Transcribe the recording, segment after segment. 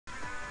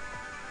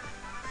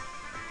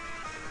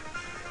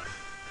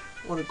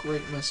what a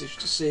great message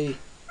to see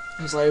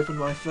as I open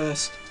my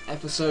first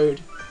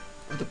episode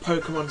of the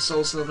Pokemon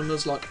Soul Silver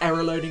Nuzlocke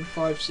error loading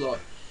 5 slot.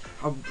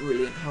 How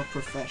brilliant, how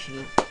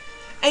professional.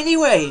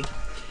 Anyway,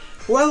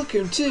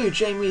 welcome to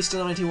Jamie Easter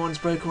 91's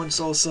Pokemon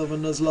Soul Silver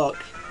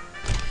Nuzlocke.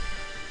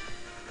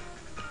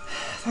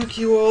 Thank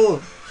you all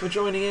for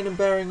joining in and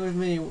bearing with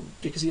me,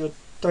 because you're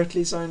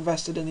totally so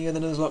invested in the other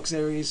Nuzlocke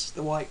series,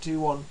 the White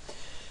 2-1,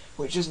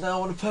 which is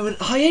now on a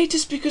permanent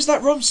hiatus because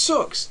that ROM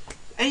sucks.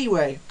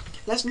 Anyway,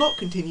 let's not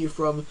continue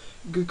from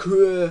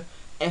Gukura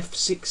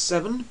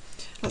F67.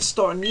 Let's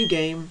start a new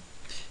game.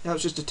 That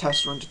was just a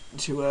test run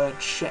to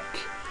check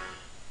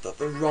that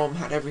the ROM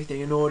had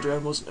everything in order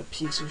and wasn't a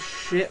piece of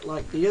shit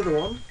like the other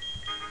one.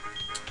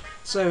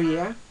 So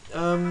yeah,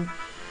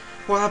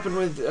 what happened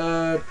with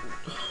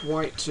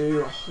White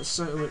 2? Oh, there's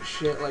so much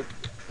shit. Like,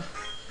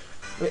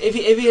 if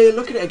you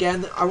look at it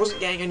again, I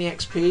wasn't getting any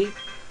XP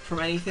from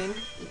anything.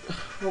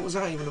 What was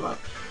that even about?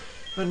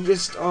 And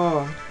just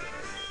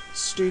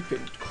stupid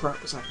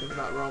crap was happening with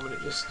that ROM, and it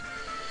just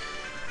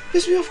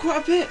pissed me off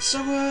quite a bit. So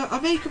I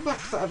may come back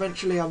to that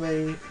eventually. I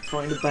may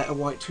find a better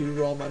White 2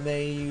 ROM. I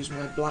may use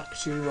my Black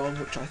 2 ROM,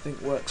 which I think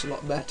works a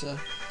lot better.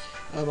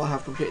 I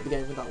have completed the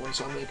game with that one,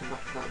 so I may come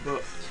back to that.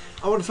 But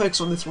I want to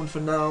focus on this one for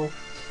now.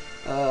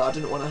 I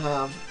didn't want to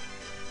have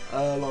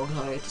a long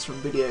hiatus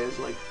from videos,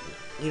 like,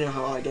 you know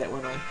how I get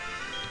when I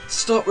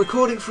stop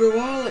recording for a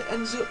while. It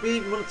ends up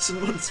being months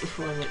and months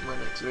before I make my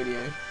next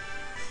video.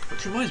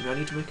 Which reminds me, I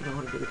need to make an I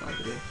Want to Be the Guy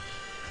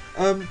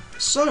video.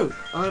 So,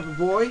 I'm a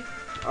boy,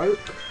 Oak,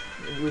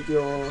 with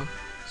your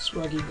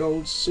swaggy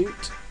gold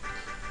suit.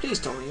 Please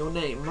tell me your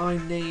name. My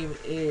name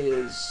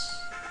is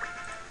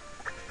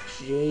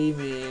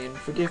Jamie, and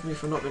forgive me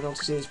for not being able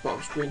to see this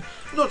bottom screen.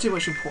 Not too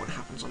much important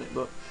happens on it,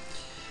 but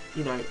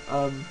you know,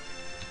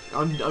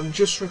 I'm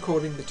just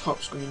recording the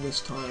top screen this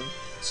time,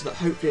 so that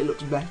hopefully it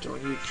looks better on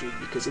YouTube.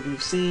 Because if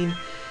you've seen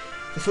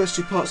the first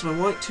two parts of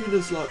my White 2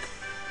 Nuzlocke,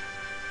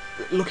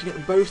 looking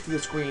at both of the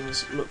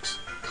screens looks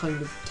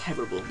kind of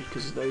terrible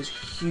because of those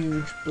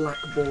huge black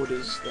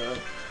borders that are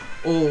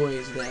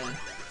always there,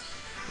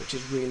 which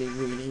is really,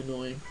 really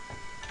annoying.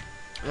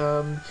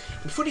 And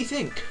funny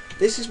thing,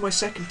 this is my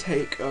second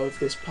take of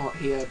this part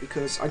here,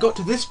 because I got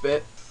to this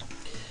bit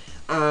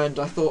and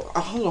I thought, oh,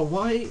 hold on,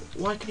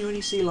 why can you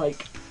only see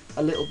like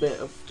a little bit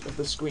of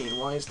the screen?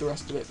 Why is the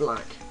rest of it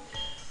black?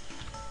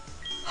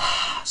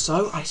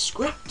 So I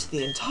scrapped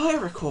the entire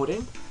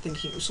recording,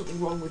 thinking it was something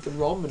wrong with the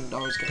ROM, and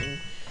I was getting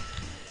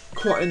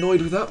quite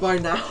annoyed with that by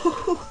now.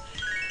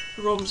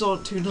 The ROMs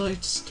aren't too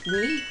nice to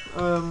me.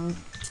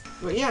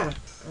 But yeah,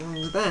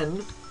 and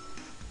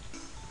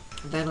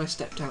then I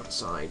stepped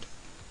outside,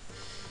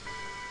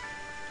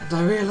 and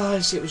I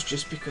realised it was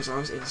just because I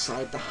was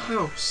inside the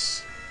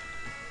house.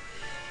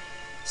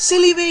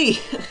 Silly me!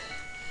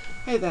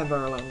 Hey there,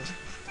 Maryland.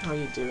 How are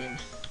you doing?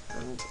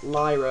 And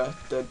Lyra,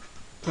 the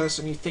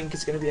person you think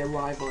is going to be a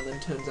rival and then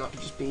turns out to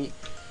just be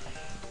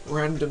a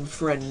random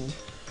friend.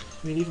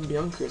 I mean, even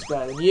Bianca is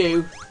better than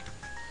you.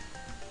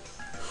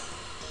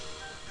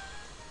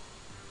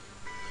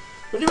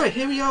 But anyway,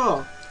 here we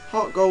are.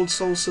 Heart Gold,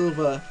 Soul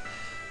Silver,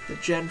 the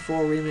Gen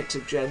 4 remix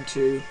of Gen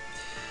 2.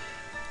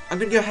 I'm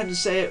going to go ahead and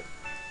say it.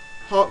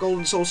 Heart Gold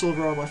and Soul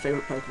Silver are my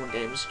favourite Pokemon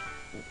games.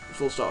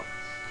 Full stop.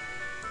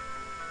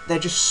 They're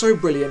just so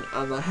brilliant,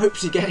 and I hope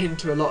to get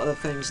into a lot of the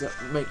things that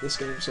make this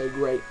game so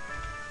great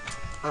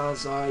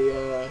as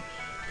I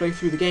play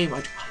through the game.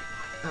 I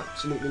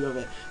absolutely love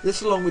it.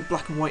 This, along with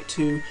Black and White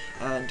 2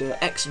 and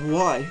X and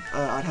Y,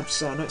 I'd have to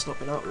say, I know it's not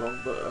been out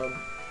long, but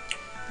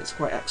it's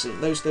quite excellent.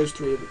 Those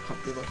three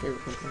have been my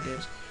favourite Pokemon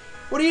games.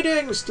 What are you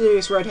doing,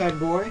 mysterious red-haired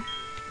boy?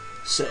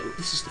 So,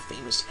 this is the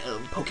famous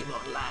Elm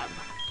Pokemon Lab.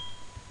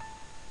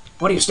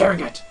 What are you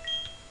staring at?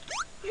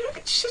 You don't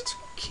get to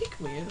kick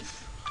me.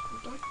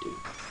 What did I do?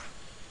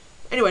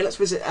 Anyway, let's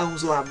visit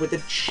Elm's lab with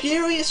the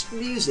cheeriest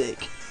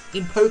music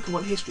in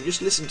Pokemon history.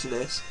 Just listen to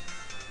this.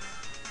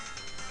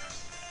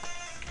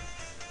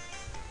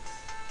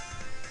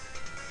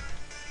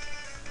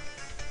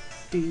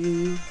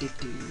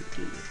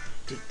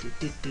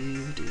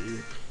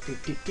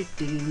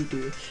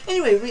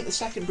 Anyway, we meet the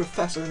second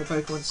professor in the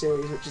Pokemon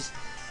series, which is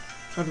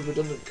kind of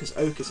redundant because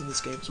Oak is in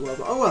this game as well,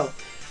 but oh well.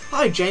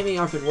 Hi Jamie,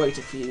 I've been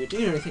waiting for you. Do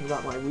you know anything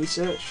about my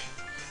research?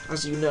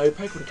 As you know,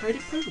 Pokemon are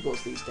traded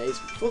Pokeballs these days.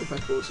 Before the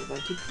Pokeballs were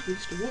invented, people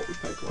used to walk with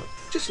Pokemon,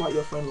 just like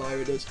your friend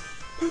Lyra does.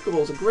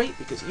 Pokeballs are great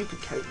because you can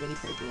carry many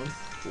Pokemon,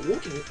 but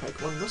walking with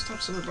Pokemon must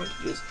have some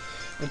advantages.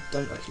 I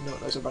don't actually know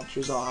what those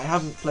advantages are. I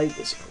haven't played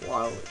this in a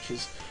while, which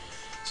is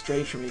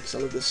strange for me because I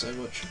love this so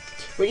much.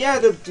 But yeah,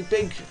 the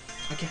big,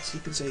 I guess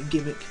you can say,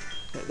 gimmick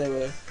that they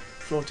were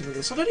flaunting with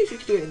this. I don't know if you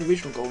could do it in the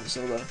original Gold and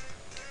Silver.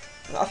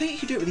 I think you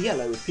could do it with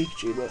Yellow with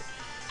Pikachu, but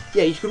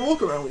yeah, you can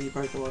walk around with your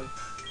Pokemon.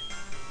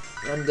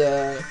 And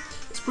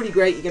it's pretty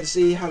great. You get to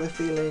see how they're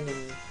feeling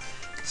and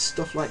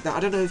stuff like that. I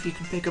don't know if you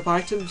can pick up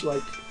items,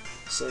 like,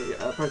 say,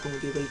 a Pokemon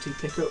with the ability to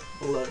pick up,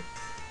 although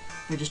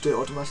they just do it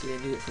automatically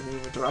and use it from the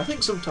inventory. I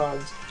think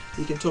sometimes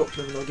you can talk to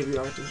them and they'll give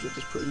you items, which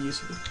is pretty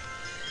useful.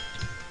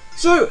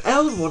 So,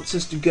 Ellen wants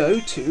us to go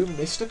to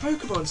Mr.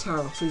 Pokemon's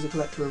house. He's a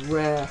collector of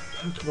rare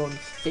Pokemon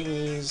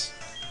thingies.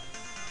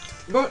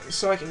 But,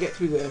 so I can get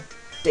through the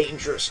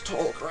dangerous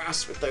tall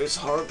grass with those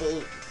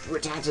horrible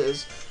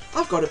Rattatas,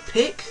 I've got to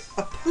pick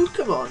a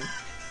Pokemon.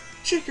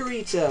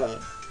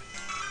 Chikorita,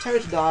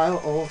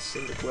 Totodile, or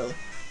Cyndaquil.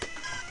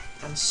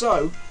 And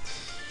so,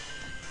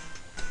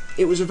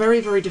 it was a very,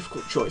 very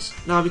difficult choice.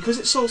 Now, because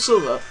it's Soul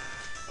Silver,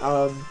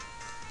 and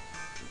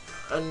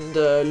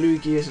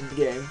Luigi isn't in the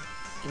game,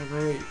 I don't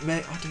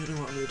know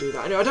what I'm going to do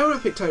that. Anyway, I don't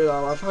want to pick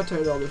Totodile, I've had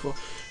Totodile before.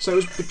 So it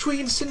was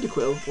between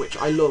Cyndaquil, which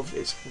I love,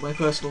 it's my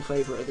personal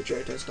favourite of the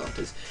Johto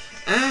starters,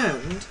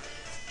 and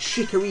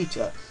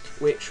Chikorita,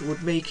 which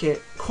would make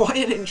it quite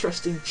an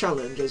interesting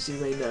challenge, as you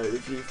may know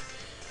if you've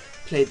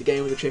played the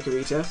game with the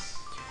Chikorita.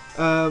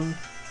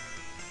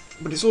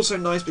 But it's also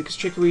nice because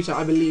Chikorita,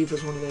 I believe,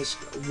 is one of those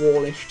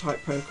wallish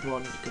type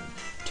Pokemon. You can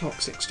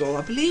Toxic Stall.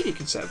 I believe you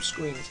can set up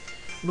screens.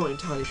 I'm not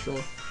entirely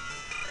sure.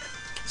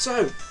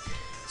 So,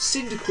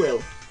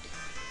 Cyndaquil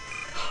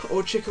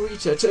or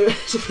Chikorita.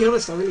 To be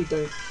honest, I really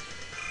don't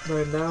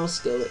know now.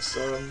 Still, it's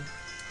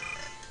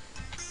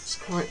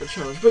quite the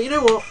challenge. But you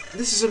know what?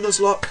 This is a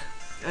Nuzlocke,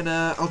 and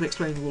I'll be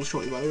explaining the rules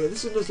shortly. By the way,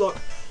 this is a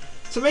Nuzlocke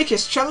to make it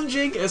as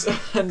challenging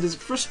and as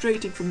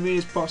frustrating for me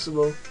as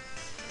possible.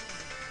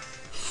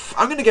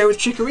 I'm going to go with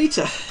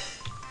Chikorita.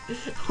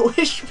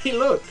 Wish me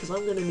luck, because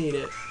I'm going to need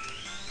it.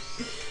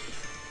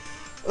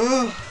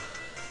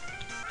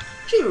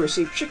 She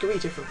received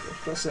Chikorita from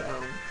Professor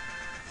Elm.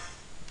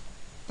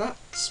 That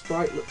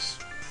sprite looks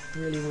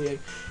really weird.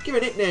 Give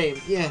it a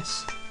nickname,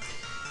 yes.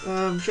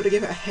 Should I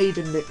give it a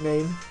Hayden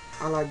nickname,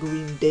 a la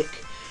Green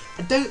Dick?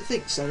 I don't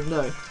think so,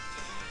 no.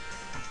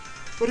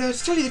 But to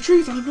tell you the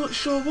truth, I'm not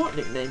sure what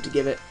nickname to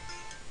give it.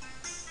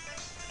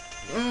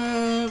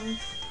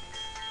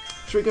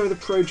 Should we go with a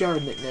Pro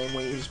Jared nickname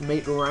where you just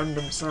make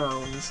random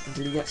sounds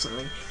until you get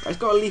something? Right, it's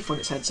got a leaf on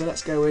its head, so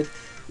let's go with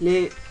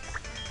Leaf.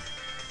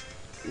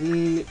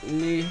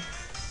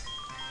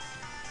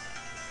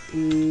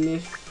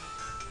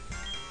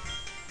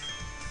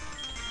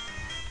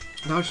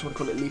 Now I just want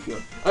to call it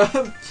Leafeon.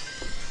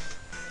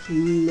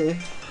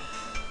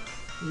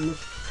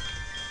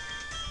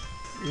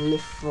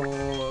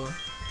 Lifor.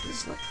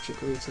 It's like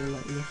Chikorita,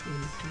 like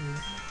Lifor.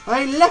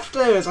 Hey,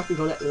 leftovers! I can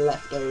call it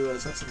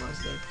leftovers. That's a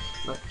nice name.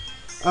 Right.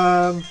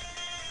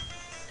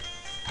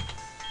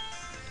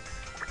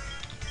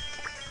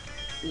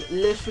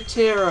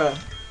 Lifatera.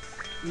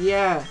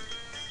 Yeah.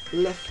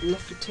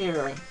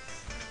 Lifatera.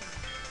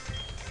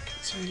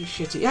 It's really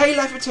shitty. Hey,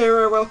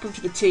 Lifatera, welcome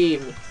to the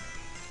team.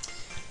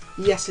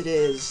 Yes, it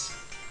is.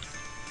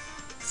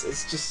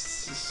 It's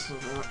just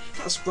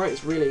that sprite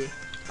is really.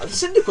 The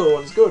Cyndaquil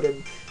one's good,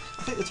 and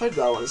I think the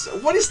Totodile one is.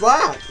 What is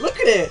that? Look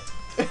at it.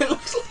 It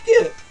looks like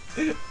it.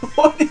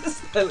 What is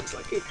that? It looks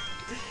like it.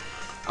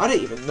 I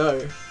don't even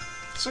know.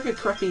 It's like a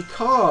crappy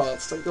car.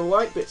 It's like the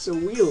white bits are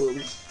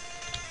wheels.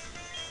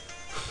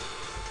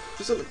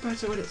 Does it look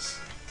better when it's?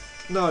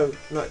 No,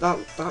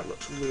 that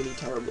looks really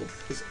terrible.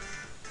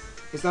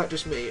 Is that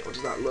just me, or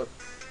does that look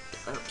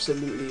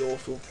absolutely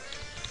awful?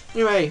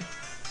 Anyway,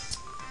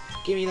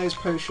 give me those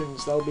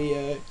potions. They'll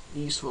be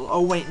useful.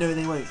 Oh wait, no,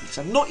 they won't, because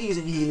I'm not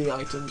using healing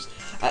items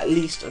at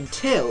least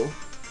until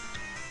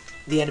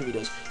the enemy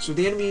does. So if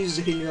the enemy uses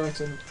a healing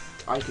item,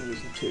 I can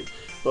use them too.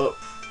 But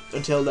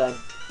until then,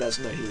 there's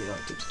no healing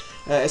items.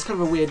 It's kind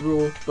of a weird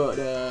rule, but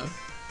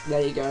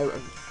there you go.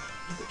 And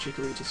look at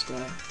Chikorita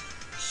stare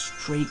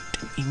straight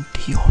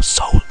into your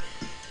soul.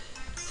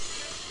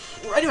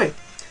 Anyway,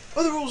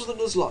 other rules of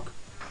the Nuzlocke.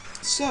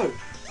 So,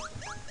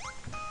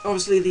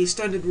 obviously the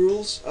standard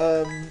rules,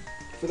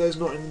 for those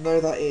not in the know,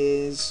 that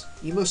is,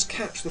 you must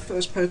catch the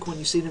first Pokemon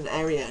you see in an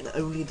area, and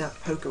only that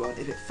Pokemon.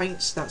 If it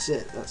faints, that's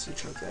it. That's your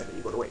chance there, but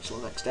you've got to wait till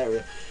the next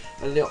area.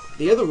 And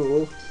the other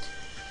rule,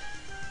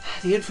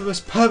 the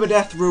infamous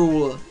permadeath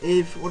rule.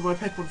 If one of my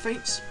Pokemon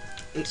faints,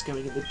 it's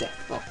going in the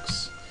death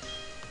box.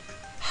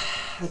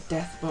 The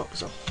death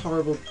box, a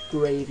horrible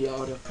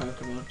graveyard of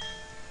Pokemon.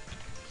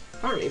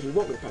 Apparently, if you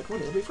walk with Pokemon,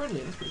 it'll be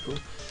friendly. That's pretty cool.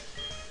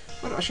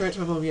 Why don't I show it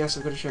to my mum? Yes,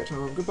 I've got to show it to my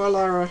mum. Goodbye,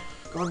 Lyra.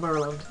 Go on,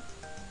 Maryland.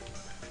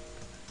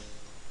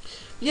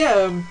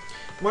 Yeah,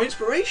 my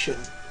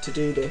inspiration to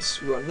do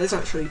this run, there's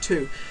actually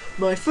two.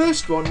 My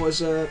first one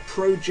was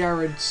Pro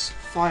Jared's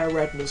Fire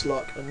Red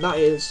Nuzlocke, and that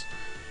is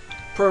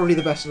probably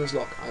the best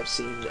Nuzlocke I've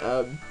seen.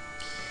 I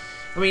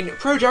mean,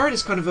 Pro Jared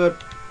is kind of a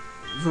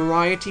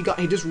variety guy.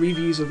 He does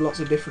reviews of lots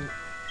of different,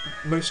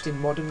 mostly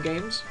modern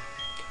games.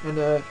 And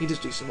he does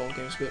do some old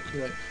games, but you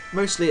know,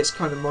 mostly it's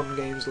kind of modern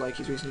games, like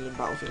he's recently done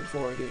Battlefield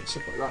 4 and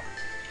stuff like that.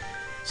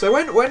 So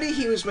when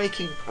he was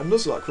making a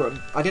Nuzlocke run,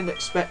 I didn't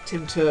expect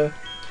him to.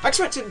 I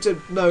expected him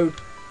to know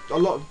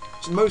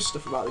most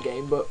stuff about the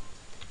game, but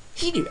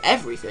he knew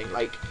everything.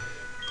 Like,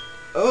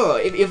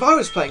 if I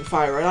was playing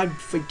Fire Red, I'd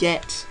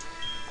forget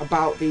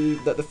about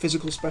that the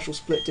physical special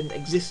split didn't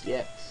exist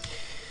yet.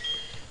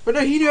 But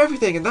no, he knew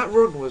everything, and that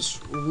run was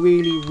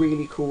really,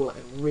 really cool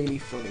and really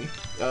funny.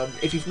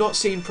 If you've not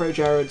seen Pro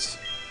Jared's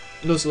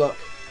Nuzlocke,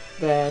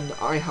 then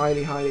I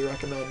highly, highly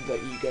recommend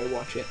that you go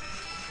watch it.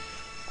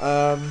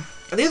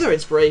 And the other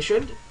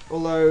inspiration,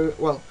 although,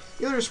 well,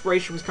 the other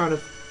inspiration was kind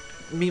of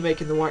me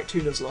making the white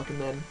 2 Nuzlocke, and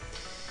then,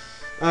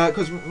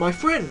 because my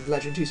friend,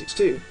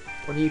 Legend262,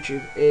 on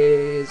YouTube,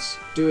 is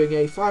doing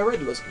a Fire Red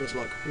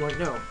Nuzlocke right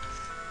now.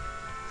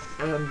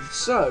 And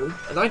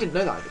I didn't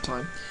know that at the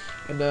time,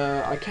 and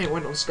I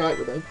went on Skype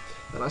with him,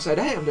 and I said,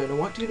 hey, I'm doing a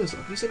white 2 Nuzlocke.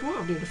 And he said, wow,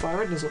 I'm doing a Fire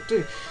Red Nuzlocke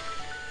too.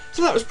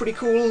 So that was pretty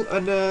cool,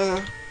 and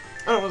I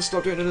don't want to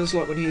stop doing a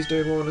Nuzlocke when he's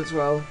doing one as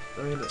well.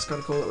 I mean, it's kind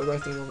of cool that we're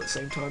both doing one at the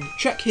same time.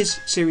 Check his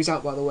series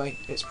out, by the way.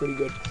 It's pretty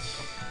good.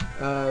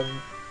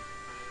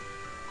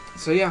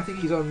 So yeah, I think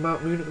he's on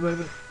Mount Moon at the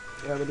moment.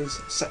 Yeah, with his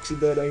sexy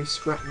birdo,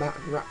 Scrap Bat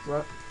and Rap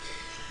Rap.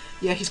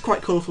 Yeah, he's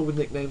quite colourful with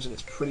nicknames, and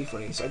it's pretty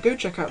funny. So go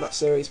check out that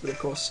series, but of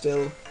course,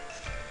 still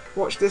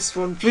watch this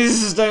one.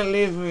 Please don't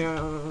leave me.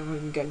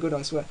 I'm getting good,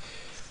 I swear.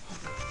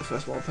 The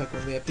first wild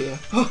Pokemon may appear.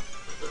 Oh,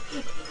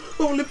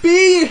 will it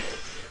be?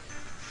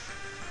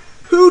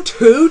 Hoot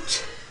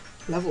Hoot!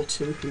 Level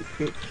 2 Hoot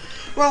Hoot.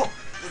 Well,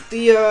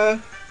 the, oh,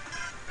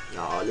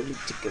 little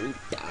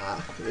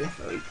Chikorita.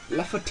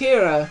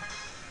 Lefatira.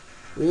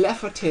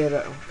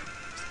 Oh.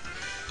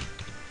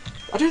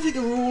 I don't think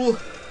the rule...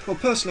 Well,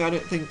 personally, I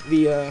don't think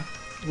the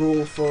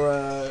rule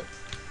for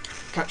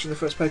catching the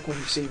first Pokemon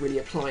you see really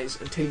applies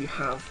until you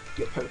have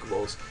your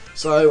Pokeballs.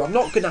 So, I'm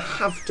not going to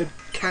have to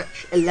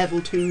catch a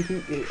level 2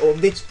 Hoot Hoot, or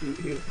this Hoot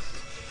Hoot.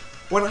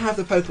 When I have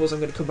the Pokeballs, I'm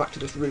going to come back to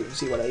this route and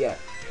see what I get.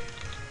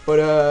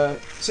 But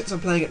since I'm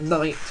playing at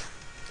night,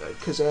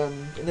 because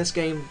in this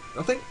game,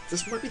 I think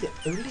this might be the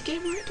only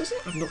game where it does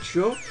it, I'm not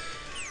sure.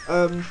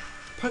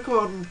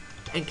 Pokemon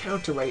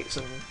encounter rates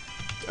and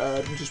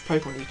just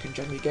Pokemon you can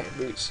generally get in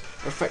routes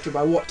are affected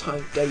by what time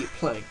of day you're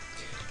playing.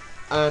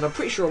 And I'm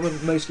pretty sure I'm going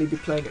to mostly be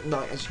playing at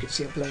night, as you can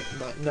see I'm playing at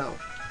night now.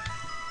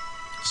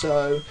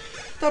 So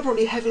that'll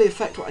probably heavily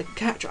affect what I can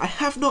catch. I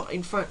have not,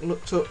 in fact,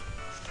 looked up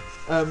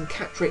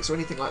catch rates or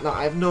anything like that.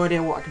 I have no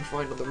idea what I can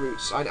find on the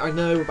routes. I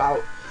know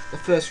about the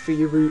first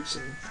few routes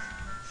and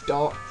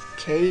Dark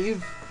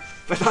Cave,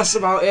 but that's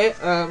about it.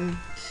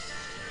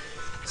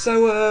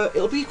 So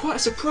it'll be quite a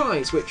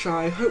surprise, which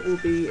I hope will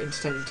be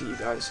entertaining to you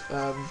guys.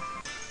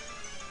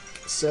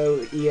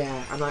 So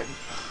yeah, and I'm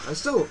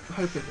still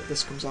hoping that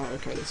this comes out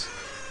okay, this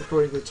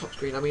recording with the top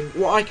screen. I mean,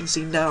 what I can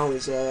see now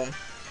is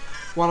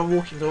while I'm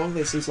walking along,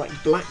 there's these like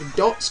black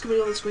dots coming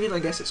on the screen. I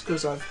guess it's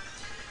because I've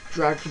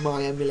dragged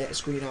my emulator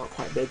screen out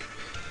quite big.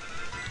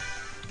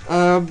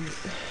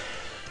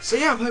 So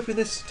yeah, I'm hoping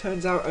this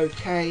turns out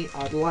okay.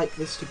 I'd like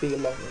this to be a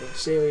long-running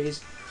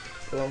series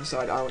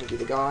alongside I Want to Be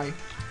the Guy,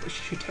 which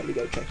you should totally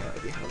go check out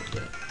if you haven't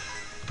yet.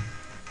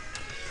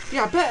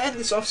 Yeah, I better end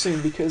this off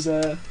soon because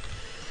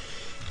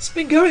it's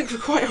been going for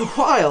quite a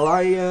while.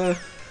 I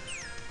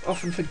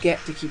often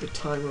forget to keep a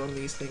timer on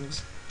these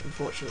things,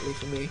 unfortunately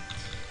for me.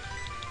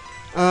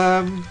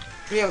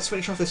 Yeah, let's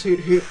finish off this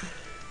Hoot Hoot.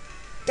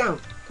 Down,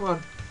 come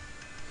on.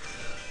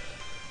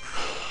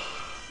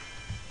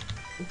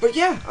 But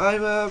yeah,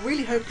 I'm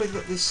really hoping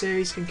that this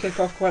series can kick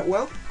off quite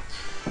well.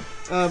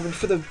 And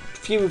for the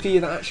few of you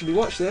that actually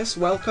watch this,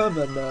 welcome,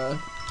 and I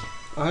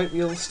hope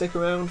you'll stick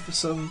around for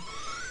some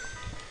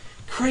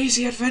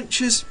crazy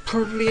adventures,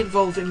 probably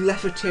involving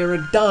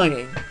Lefatira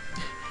dying.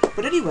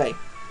 But anyway,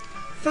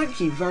 thank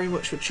you very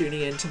much for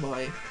tuning in to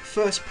my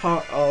first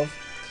part of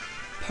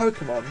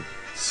Pokemon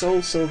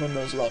Soul Silver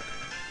Nuzlocke.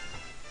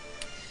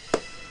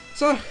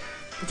 So,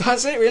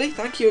 that's it really.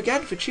 Thank you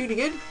again for tuning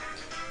in.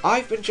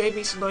 I've been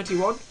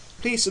JMeson91.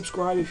 Please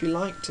subscribe if you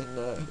liked, and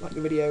like the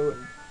video,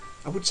 and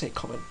I would say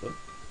comment, but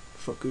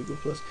fuck Google+.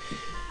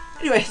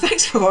 Anyway,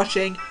 thanks for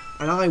watching,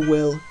 and I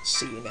will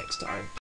see you next time.